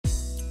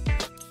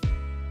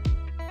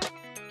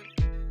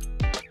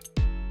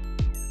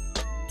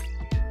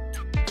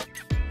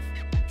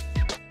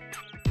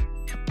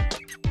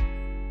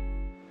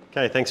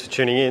Okay, thanks for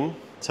tuning in.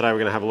 Today we're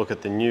going to have a look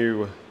at the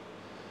new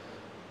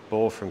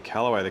ball from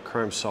Callaway, the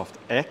Chrome Soft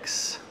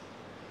X.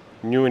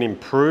 New and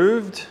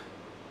improved.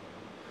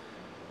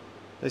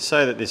 They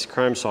say that this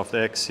Chrome Soft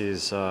X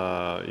is,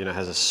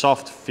 has a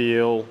soft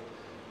feel,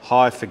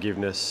 high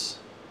forgiveness,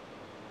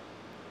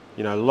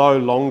 low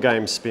long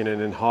game spin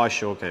and then high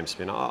short game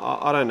spin.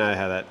 I don't know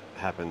how that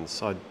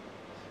happens.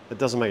 It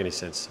doesn't make any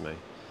sense to me.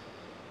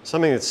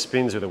 Something that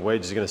spins with a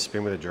wedge is going to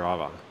spin with a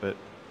driver. But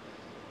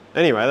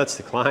anyway, that's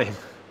the claim.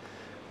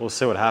 We'll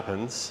see what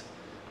happens.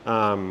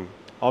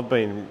 I've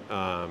been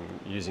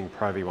using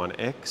Pro V1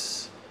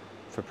 X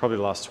for probably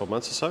the last 12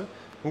 months or so.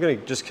 I'm going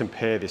to just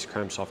compare this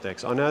Chrome Soft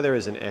X. I know there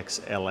is an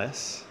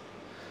XLS,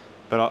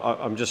 but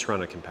I'm just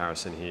running a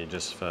comparison here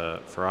just for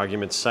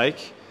argument's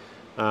sake.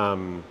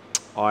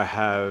 I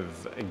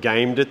have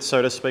gamed it,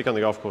 so to speak, on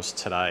the golf course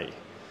today.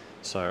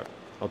 So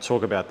I'll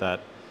talk about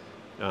that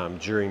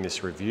during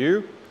this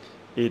review.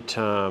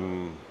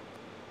 I'm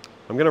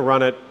going to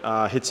run it,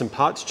 hit some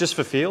putts just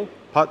for feel.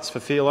 Putts for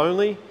feel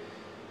only,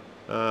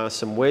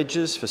 some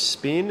wedges for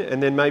spin,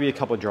 and then maybe a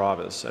couple of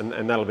drivers,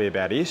 and that'll be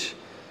about it.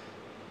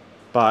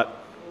 But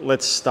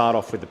let's start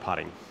off with the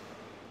putting.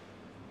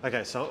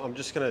 Okay, so I'm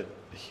just going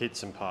to hit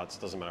some putts,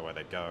 doesn't matter where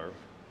they go,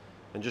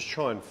 and just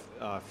try and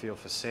feel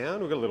for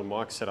sound. We've got a little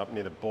mic set up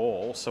near the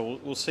ball, so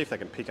we'll see if they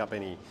can pick up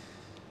any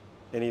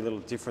little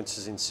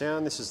differences in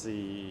sound. This is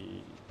the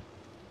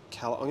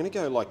I'm going to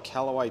go like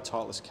Callaway,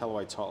 Titleist,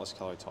 Callaway, Titleist,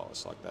 Callaway,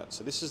 Titleist, like that.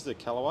 So this is the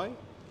Callaway.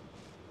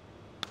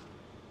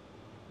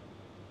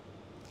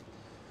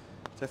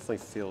 Definitely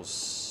feels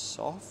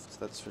soft,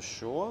 that's for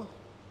sure.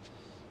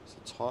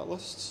 It's a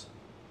Titleist.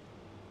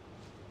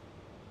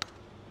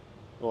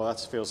 Well, that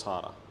feels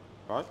harder,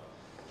 right?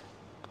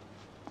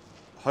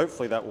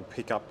 Hopefully that will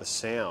pick up the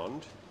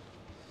sound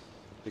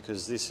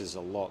because this is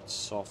a lot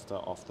softer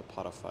off the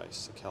putter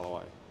face, the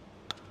Callaway.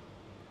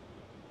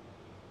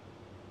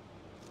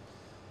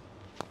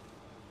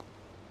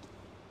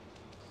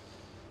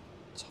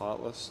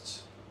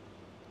 Titleist.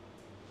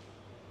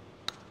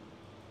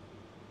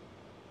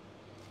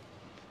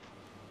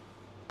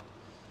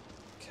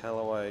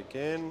 Callaway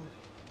again.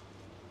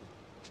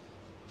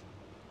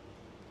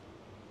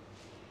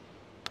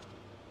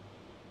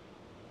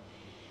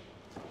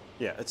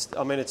 Yeah, it's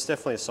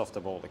definitely a softer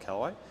ball, the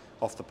Callaway,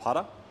 off the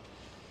putter,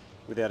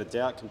 without a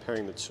doubt,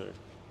 comparing the two.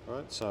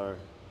 Right, so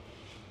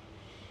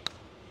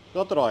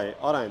not that I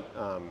don't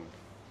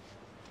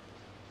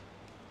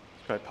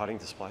great putting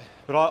display,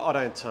 but I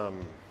don't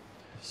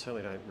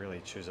certainly don't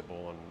really choose a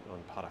ball on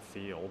putter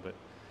feel, but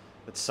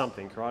it's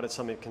something, right? It's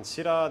something to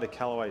consider. The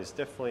Callaway is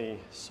definitely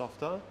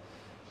softer.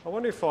 I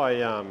wonder if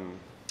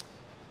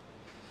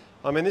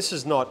this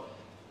is not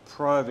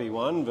Pro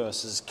V1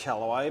 versus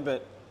Callaway,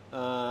 but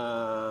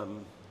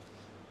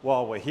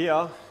while we're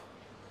here,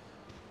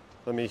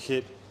 let me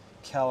hit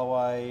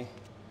Callaway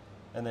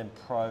and then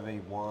Pro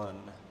V1.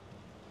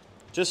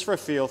 Just for a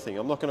feel thing.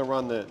 I'm not going to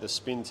run the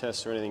spin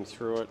test or anything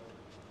through it.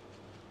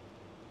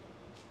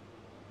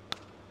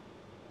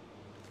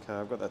 Okay,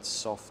 I've got that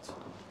soft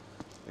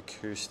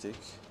acoustic.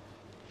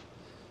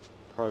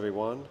 Pro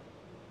V1.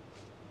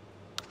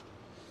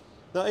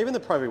 Now, even the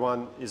Pro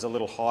V1 is a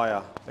little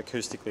higher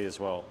acoustically as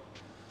well.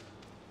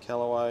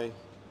 Callaway.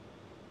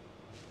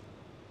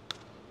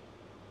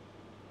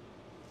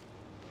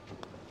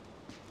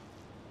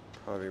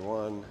 Pro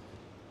V1.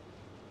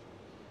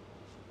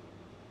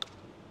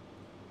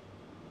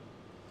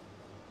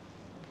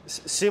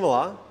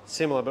 Similar,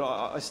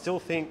 but I still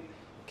think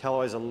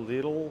Callaway's a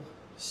little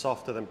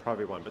softer than Pro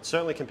V1, but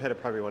certainly compared to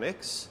Pro V1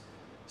 X,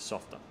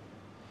 softer.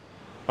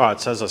 All right,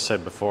 so as I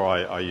said before,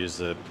 I used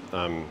the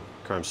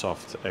Chrome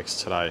Soft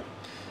X today.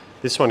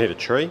 This one hit a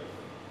tree,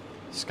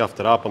 scuffed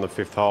it up on the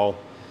 5th hole,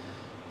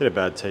 hit a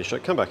bad tee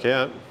shot, come back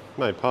out,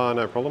 made par,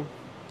 no problem.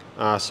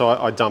 So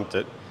I dumped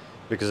it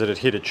because it had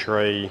hit a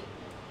tree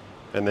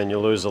and then you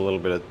lose a little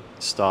bit of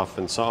stuff,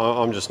 and so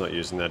I'm just not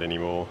using that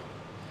anymore.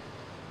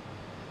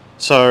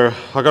 So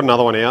I got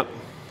another one out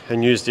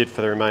and used it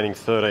for the remaining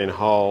 13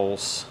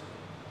 holes.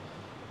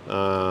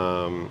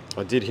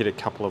 I did hit a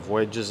couple of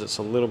wedges. It's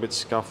a little bit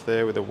scuffed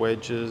there with the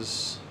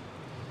wedges.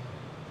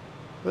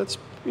 That's,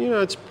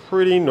 it's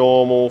pretty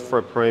normal for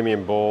a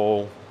premium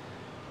ball.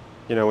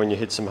 When you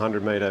hit some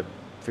 100-meter,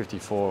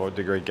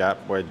 54-degree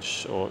gap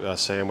wedge or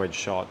sand wedge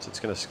shots, it's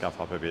going to scuff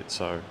up a bit.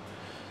 So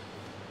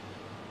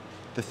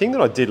the thing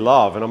that I did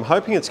love, and I'm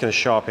hoping it's going to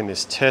show up in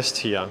this test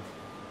here,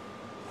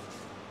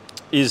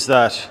 is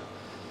that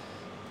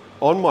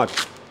on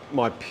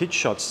my pitch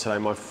shots today,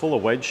 my fuller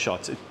wedge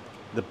shots,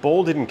 the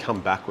ball didn't come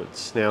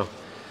backwards. Now,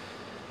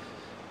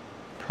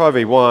 Pro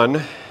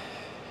V1,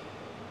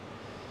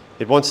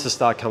 it wants to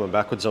start coming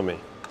backwards on me.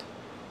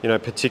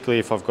 Particularly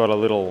if I've got a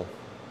little,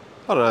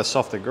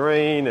 softer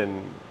green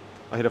and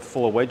I hit a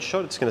fuller wedge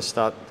shot, it's going to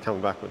start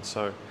coming backwards.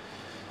 So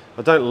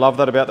I don't love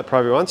that about the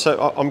Pro V1.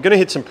 So I'm going to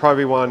hit some Pro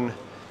V1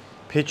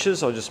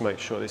 pitches. I'll just make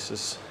sure this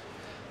is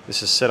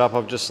set up.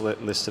 I've just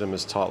listed them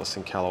as Titleist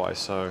and Callaway.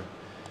 So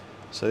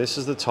this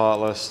is the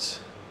Titleist.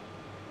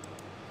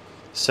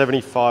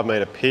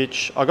 75-meter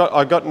pitch. I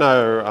got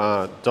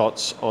no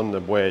dots on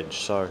the wedge,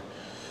 so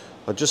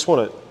I just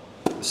want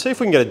to see if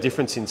we can get a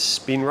difference in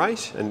spin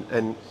rate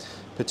and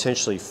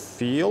potentially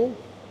feel.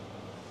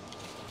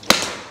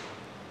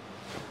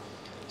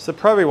 So the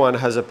Pro V1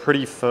 has a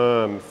pretty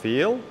firm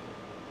feel,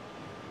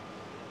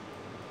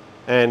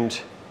 and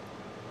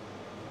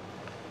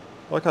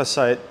like I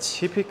say, it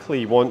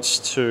typically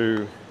wants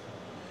to,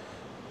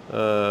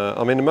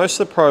 I mean, most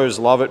of the pros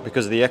love it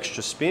because of the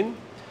extra spin,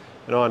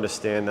 and I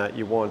understand that.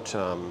 You want,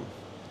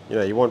 you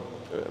know, you want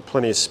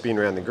plenty of spin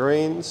around the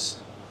greens.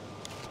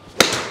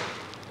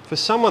 For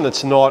someone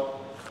that's not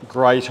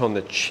great on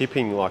the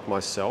chipping like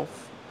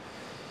myself,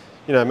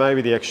 you know,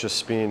 maybe the extra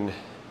spin,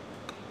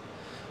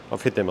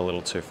 I've hit them a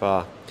little too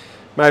far.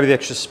 Maybe the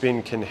extra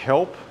spin can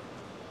help,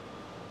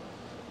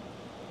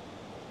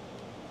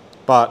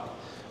 but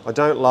I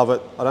don't love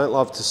it. I don't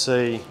love to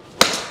see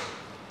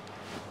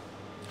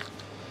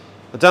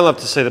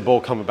the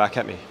ball coming back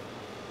at me.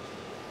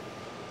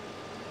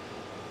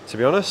 To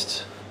be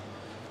honest,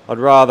 I'd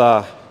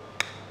rather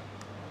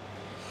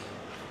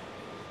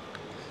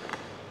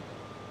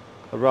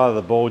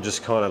the ball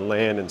just kind of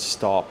land and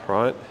stop,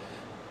 right?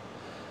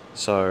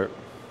 So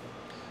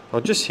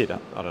I'll just hit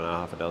up, I don't know,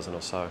 half a dozen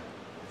or so.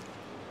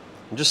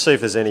 And just see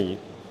if there's any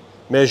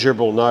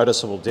measurable,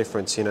 noticeable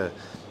difference in a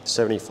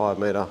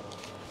 75-meter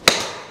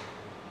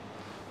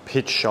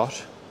pitch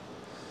shot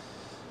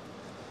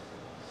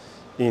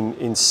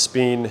in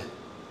spin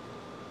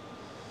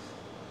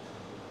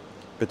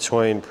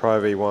between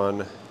Pro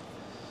V1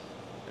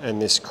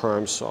 and this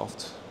Chrome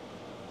Soft.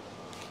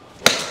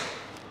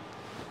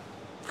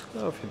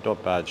 Oh, a few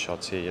not bad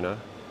shots here, you know.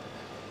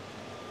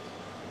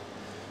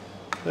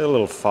 They're a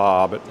little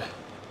far, but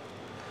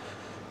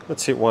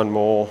let's hit one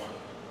more.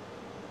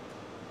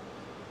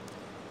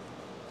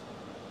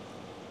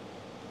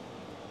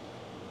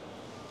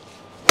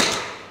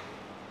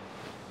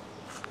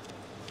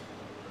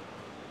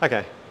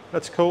 Okay,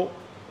 that's cool.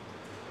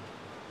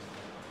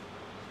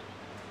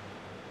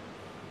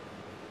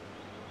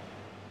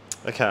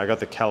 Okay, I got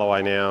the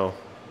Callaway now.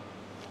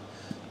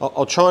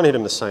 I'll try and hit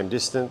them the same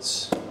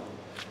distance.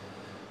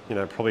 You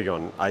know, probably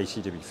gone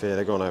 80 to be fair.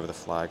 They're gone over the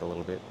flag a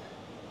little bit.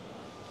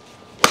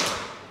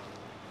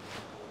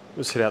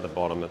 Just hit out the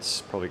bottom.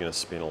 That's probably going to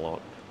spin a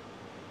lot.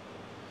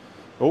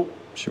 Oh,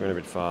 she went a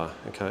bit far.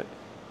 Okay.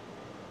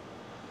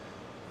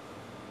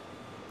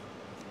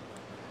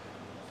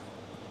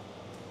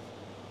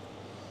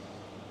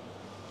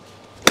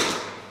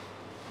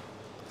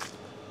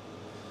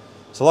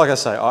 So like I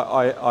say,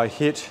 I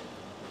hit,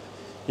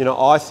 you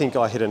know, I think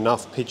I hit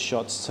enough pitch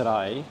shots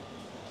today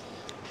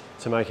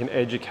to make an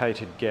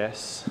educated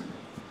guess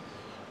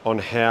on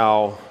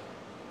how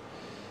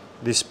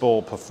this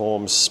ball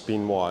performs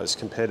spin-wise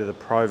compared to the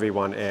Pro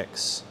V1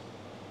 X.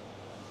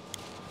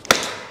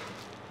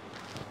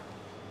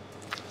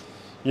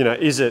 You know,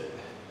 is it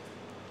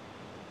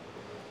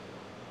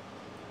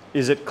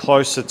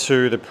closer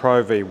to the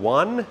Pro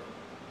V1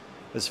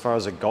 as far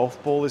as a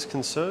golf ball is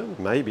concerned?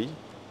 Maybe.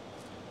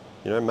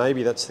 You know,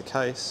 maybe that's the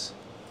case.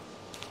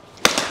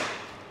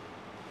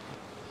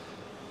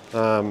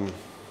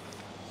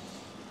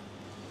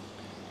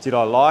 Did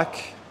I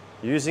like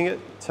using it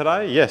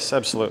today? Yes,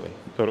 absolutely.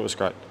 Thought it was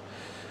great.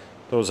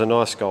 Thought it was a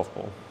nice golf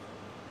ball.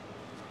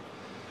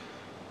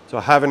 Do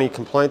I have any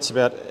complaints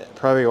about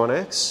Pro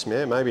V1 X?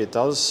 Yeah, maybe it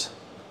does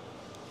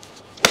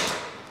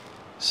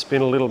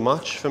spin a little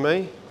much for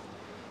me,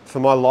 for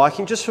my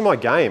liking, just for my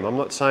game. I'm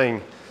not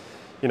saying,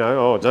 you know,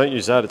 oh, don't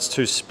use that, it's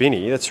too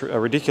spinny. That's a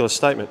ridiculous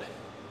statement.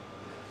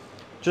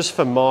 Just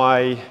for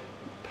my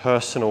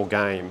personal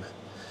game,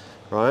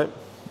 right?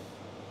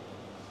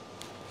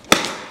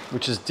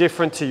 Which is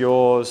different to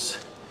yours,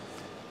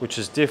 which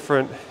is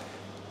different.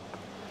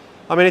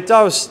 I mean, it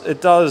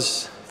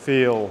does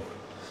feel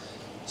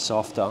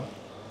softer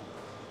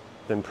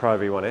than Pro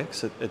V1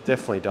 X. It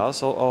definitely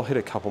does. I'll hit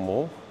a couple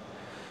more.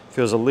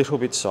 Feels a little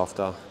bit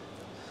softer.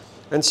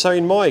 And so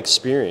in my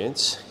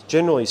experience,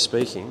 generally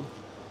speaking,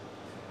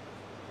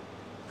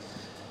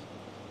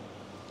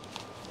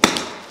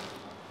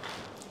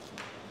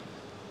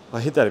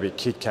 I hit that a bit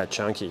Kit Kat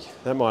chunky.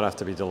 That might have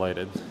to be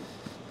deleted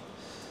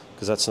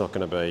because that's not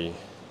going to be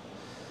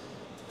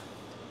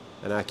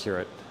an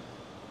accurate,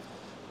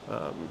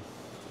 you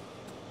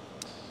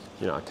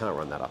know, I can't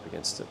run that up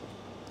against it.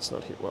 It's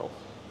not hit well.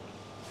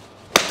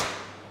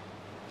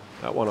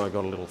 That one I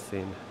got a little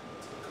thin.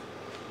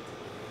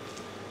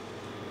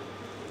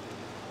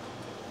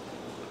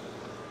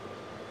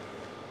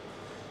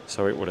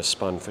 So it would have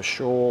spun for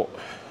sure.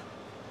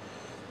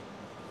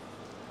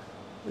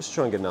 Let's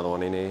try and get another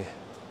one in here.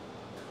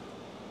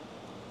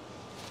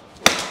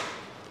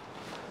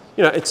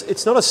 You know,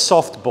 it's not a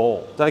soft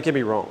ball. Don't get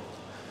me wrong.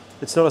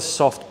 It's not a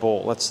soft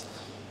ball.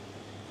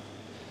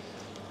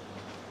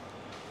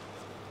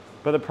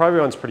 But the Pro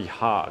V1's pretty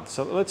hard.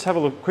 So let's have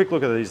a quick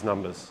look at these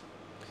numbers.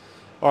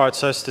 All right,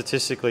 so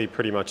statistically,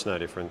 pretty much no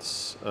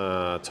difference.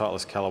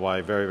 Titleist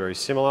Callaway, very, very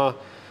similar.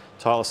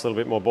 Titleist a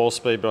little bit more ball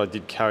speed, but I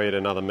did carry it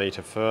another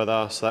metre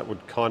further, so that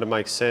would kind of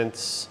make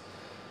sense.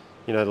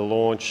 You know, the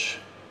launch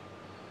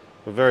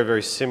were very,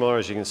 very similar,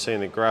 as you can see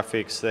in the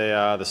graphics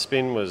there. The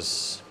spin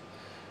was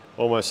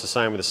almost the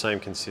same with the same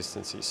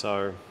consistency,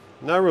 so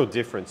no real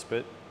difference.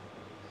 But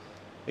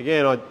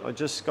again, I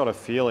just got a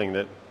feeling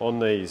that on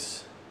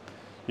these,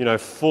 you know,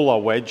 fuller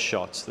wedge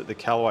shots, that the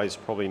Callaway is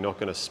probably not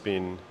going to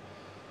spin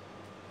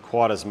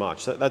quite as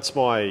much. That's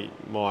my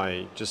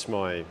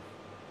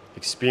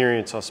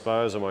experience, I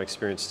suppose, or my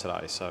experience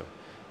today. So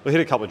we'll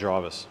hit a couple of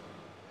drivers.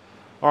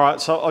 All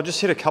right, so I'll just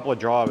hit a couple of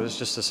drivers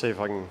just to see if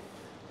I can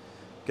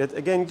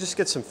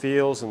get some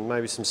feels and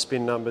maybe some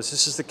spin numbers.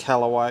 This is the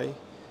Callaway.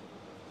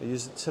 I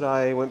used it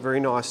today, went very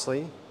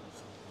nicely.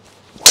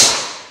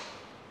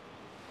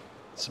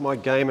 It's my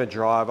gamer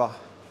driver.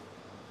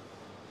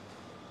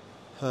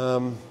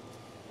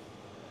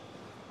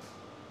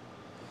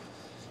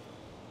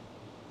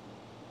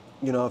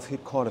 You know, I've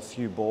hit quite a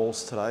few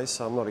balls today,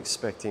 so I'm not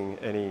expecting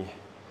any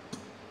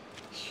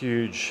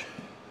huge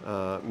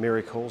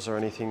miracles or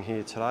anything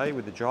here today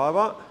with the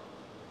driver.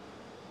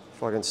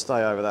 If I can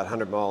stay over that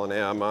 100 mile an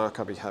hour mark,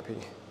 I'll be happy.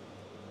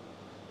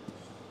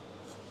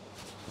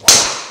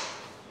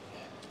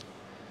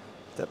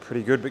 That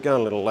pretty good, but going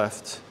a little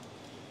left.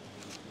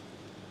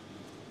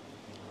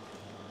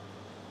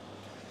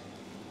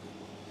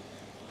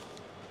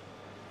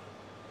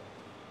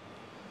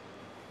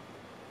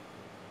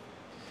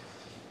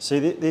 See,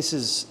 this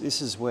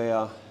is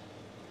where,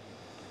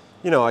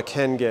 you know, it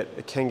can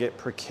get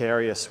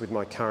precarious with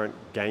my current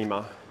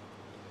gamer,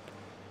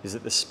 is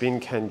that the spin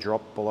can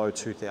drop below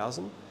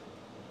 2000.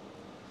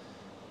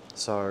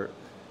 So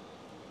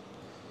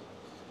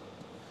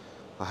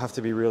I have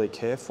to be really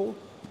careful.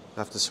 I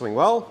have to swing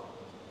well,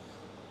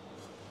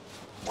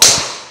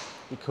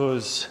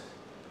 because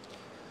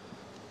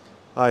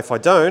if I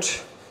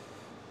don't,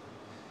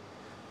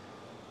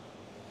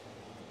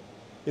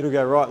 it'll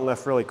go right and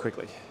left really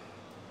quickly.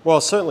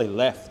 Well, certainly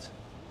left.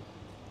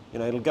 You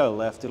know, it'll go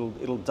left,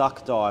 it'll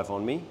duck dive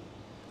on me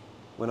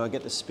when I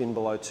get the spin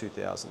below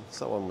 2000.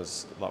 So that one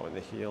was low in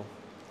the heel.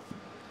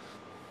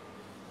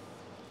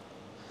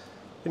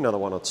 Another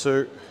one or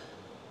two.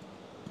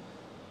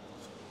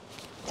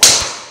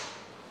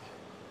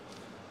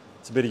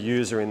 It's a bit of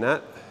user in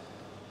that.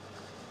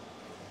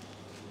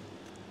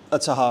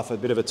 That's a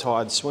bit of a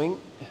tired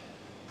swing.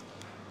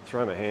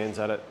 Throw my hands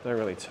at it, don't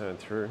really turn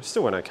through.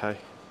 Still went okay.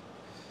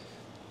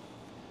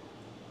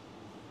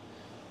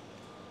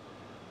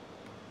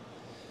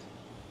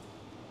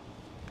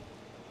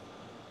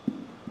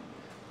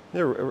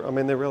 They're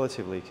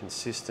relatively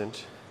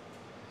consistent.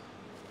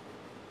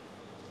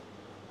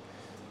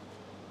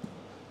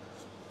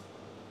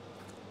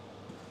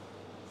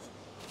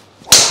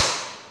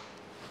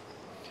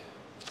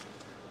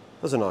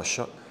 That was a nice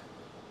shot.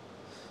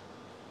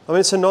 I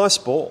mean, it's a nice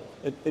ball.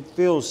 It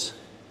feels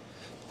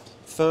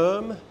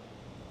firm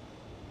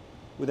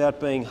without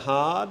being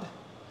hard.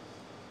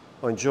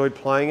 I enjoyed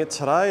playing it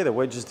today. The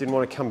wedges didn't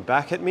want to come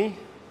back at me.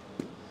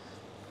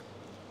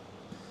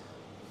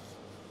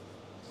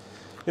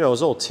 You know, it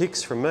was all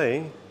ticks from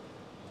me.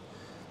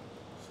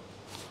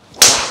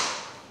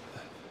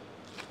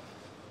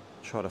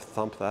 Try to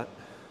thump that.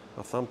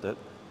 I thumped it.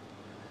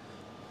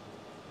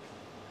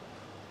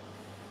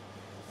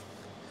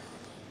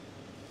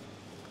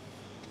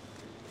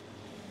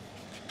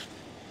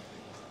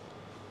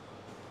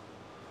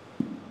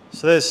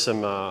 So there's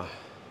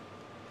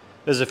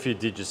a few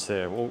digits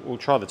there. We'll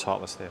try the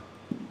Titleist now.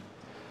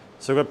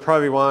 So we've got Pro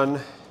V1.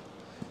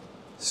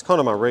 It's kind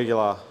of my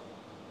regular,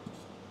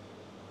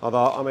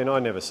 although, I mean, I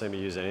never seem to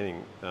use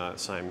anything,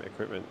 same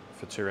equipment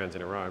for 2 rounds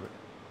in a row, but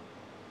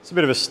it's a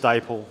bit of a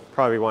staple.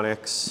 Pro V1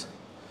 X,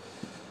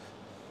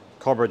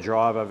 Cobra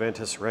driver,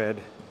 Ventus red.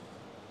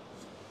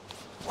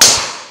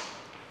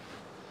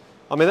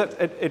 I mean,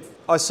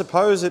 I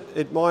suppose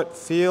it might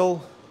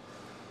feel,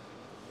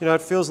 you know,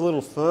 it feels a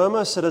little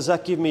firmer, so does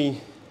that give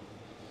me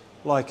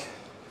like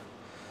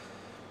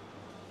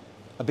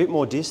a bit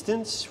more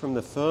distance from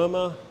the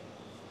firmer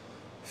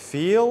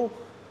feel?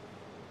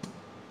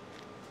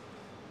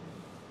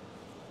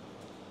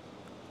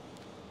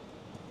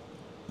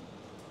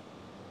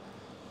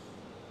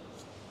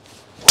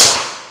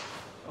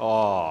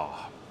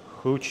 Oh,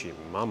 hoochie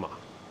mama.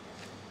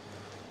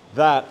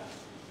 That,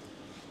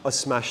 I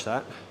smashed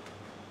that.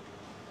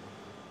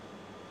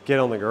 Get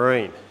on the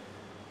green.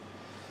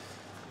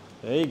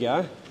 There you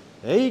go.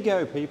 There you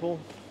go, people.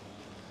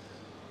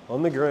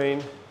 On the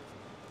green.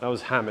 That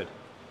was hammered.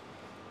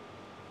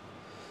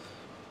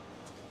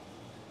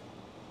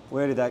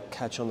 Where did that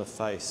catch on the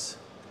face?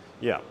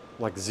 Yeah,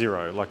 like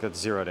zero, like that's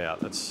zeroed out.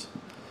 That's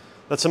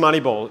a money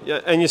ball.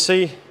 Yeah, and you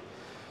see,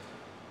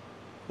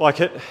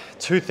 like at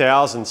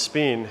 2000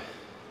 spin,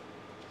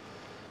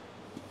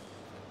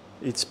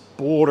 it's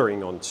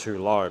bordering on too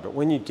low. But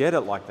when you get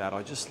it like that,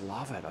 I just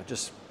love it. I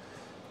just,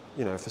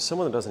 you know, for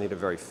someone that doesn't hit it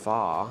very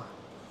far.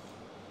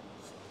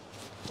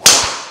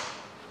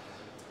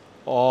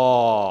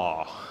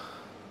 Oh.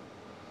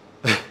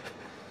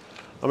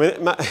 I mean,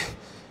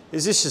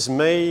 is this just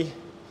me?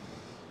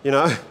 You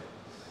know?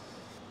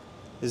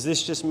 Is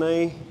this just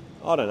me?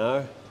 I don't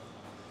know.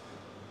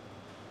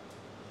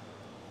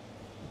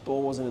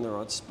 Ball wasn't in the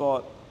right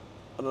spot.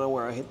 I don't know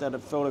where I hit that,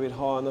 it felt a bit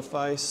high on the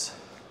face.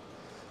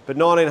 But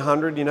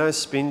 1900, you know,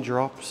 spin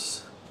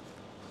drops.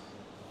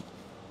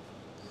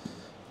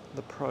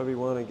 The Pro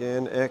V1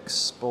 again,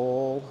 X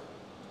ball.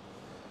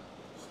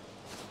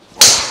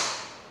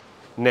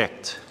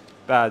 Necked.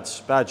 Bad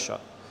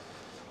shot.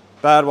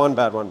 Bad one,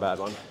 bad one, bad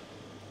one.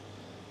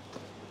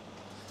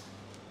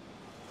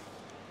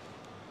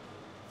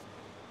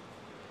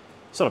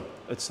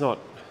 It's not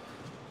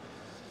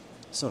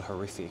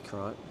horrific,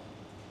 right?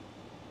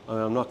 I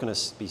mean, I'm not going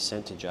to be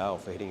sent to jail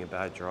for hitting a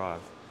bad drive.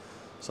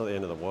 It's not the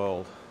end of the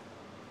world.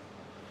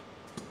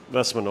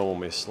 That's my normal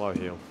miss, slow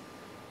heel.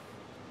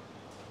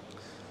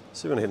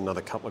 So we're going to hit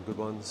another couple of good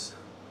ones.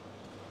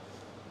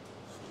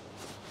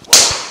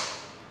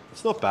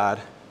 It's not bad.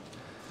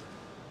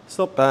 It's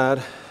not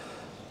bad.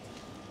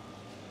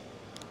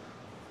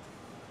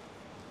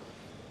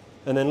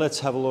 And then let's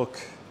have a look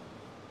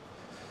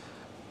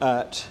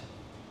at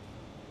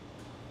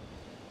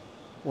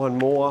one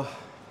more.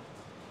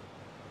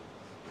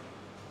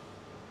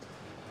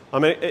 I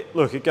mean,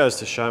 look, it goes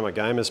to show my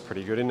gamer's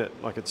pretty good, isn't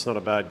it? Like, it's not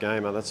a bad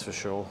gamer, that's for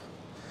sure.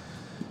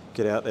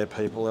 Get out there,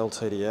 people.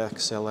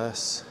 LTDX,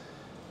 LS.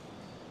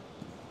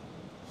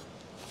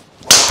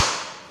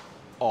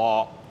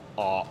 Oh,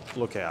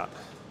 look out.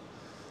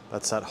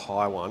 That's that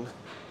high one.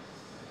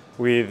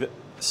 With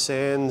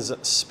sans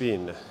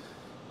spin.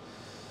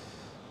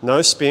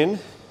 No spin,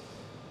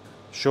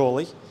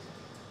 surely.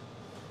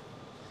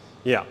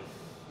 Yeah.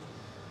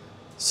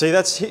 See,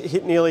 that's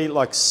hit nearly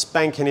like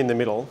spanking in the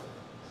middle.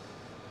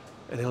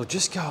 And it'll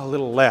just go a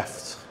little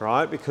left,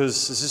 right?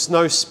 Because there's just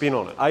no spin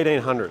on it,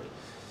 1800.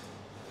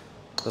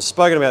 I've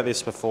spoken about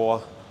this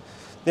before.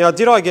 Now,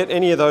 did I get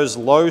any of those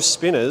low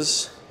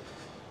spinners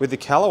with the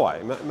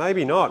Callaway?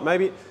 Maybe not,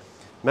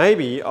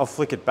 maybe I'll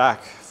flick it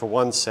back for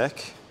 1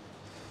 sec.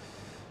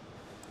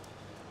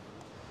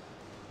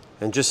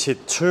 And just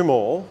hit 2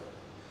 more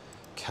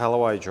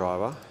Callaway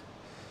driver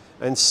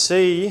and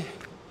see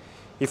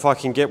if I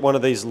can get one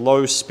of these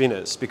low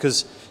spinners,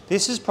 because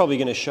this is probably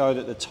going to show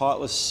that the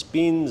Titleist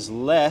spins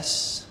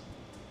less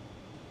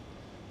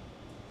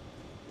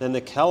than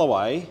the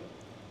Callaway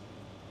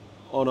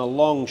on a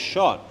long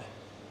shot.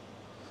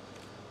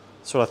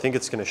 That's what I think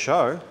it's going to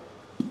show.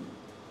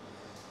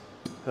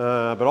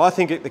 But I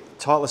think the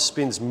Titleist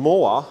spins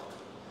more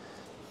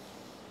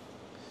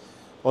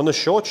on the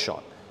short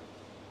shot.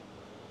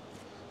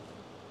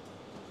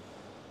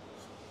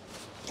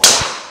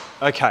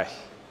 Okay,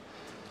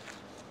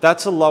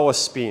 that's a lower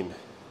spin. You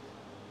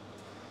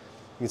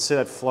can see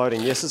that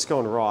floating. Yes, it's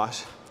gone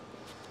right,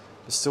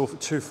 but still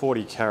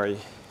 240 carry.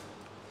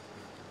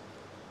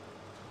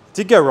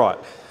 Did go right,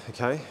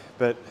 okay,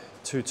 but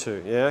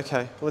 2.2. Yeah,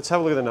 okay. Well, let's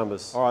have a look at the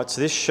numbers. All right,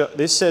 so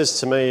this says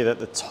to me that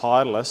the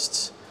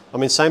Titleist, I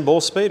mean, same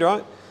ball speed,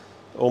 right?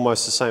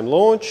 Almost the same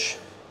launch.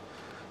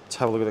 Let's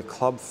have a look at the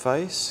club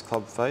face,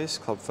 club face,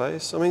 club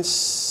face. I mean,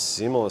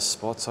 similar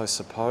spots, I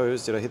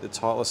suppose. Did I hit the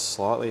Titleist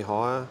slightly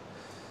higher?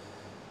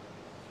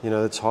 You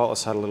know, the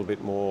Titleist had a little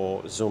bit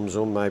more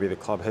zoom, maybe the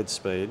club head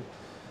speed.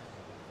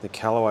 The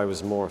Callaway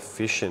was more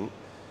efficient.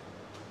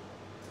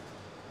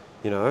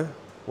 You know,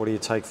 what do you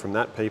take from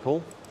that,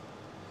 people?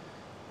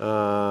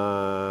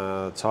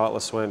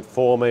 Titleist went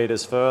 4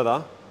 meters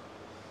further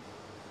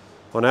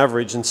on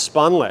average and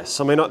spun less.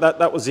 I mean,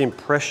 that was the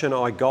impression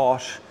I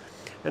got.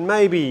 And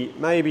maybe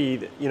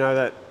you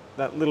know,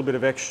 that little bit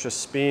of extra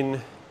spin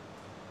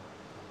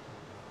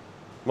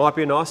might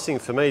be a nice thing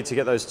for me to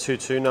get those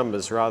 2.2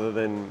 numbers rather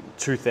than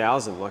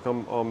 2,000. Like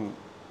I'm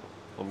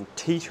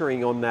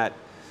teetering on that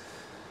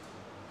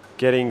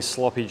getting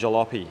sloppy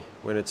jalopy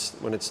when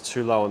it's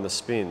too low on the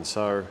spin.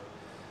 So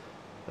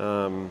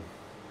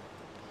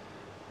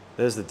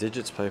there's the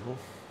digits, people.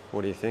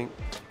 What do you think?